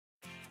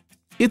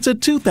It's a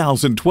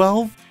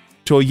 2012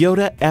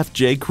 Toyota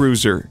FJ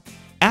Cruiser.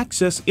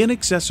 Access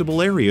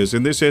inaccessible areas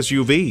in this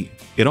SUV.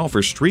 It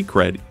offers street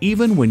cred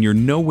even when you're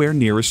nowhere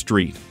near a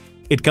street.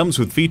 It comes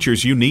with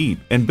features you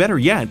need and, better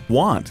yet,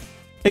 want.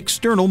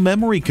 External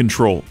memory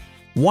control,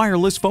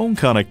 wireless phone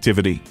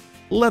connectivity,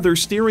 leather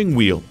steering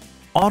wheel,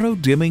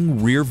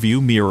 auto-dimming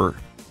rear-view mirror,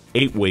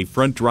 8-way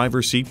front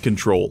driver seat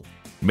control,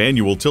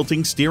 manual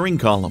tilting steering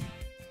column,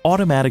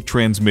 automatic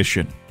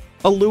transmission,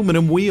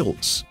 aluminum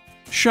wheels,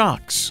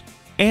 shocks,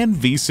 and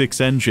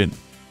V6 engine.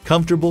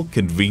 Comfortable,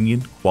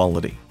 convenient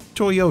quality.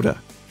 Toyota.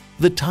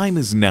 The time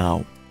is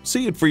now.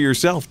 See it for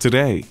yourself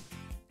today.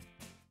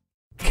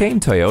 Cain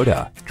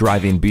Toyota,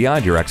 driving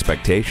beyond your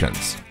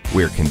expectations.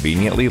 We're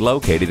conveniently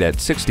located at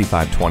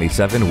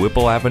 6527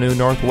 Whipple Avenue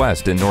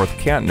Northwest in North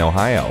Canton,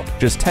 Ohio,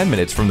 just 10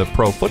 minutes from the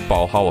Pro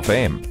Football Hall of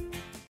Fame.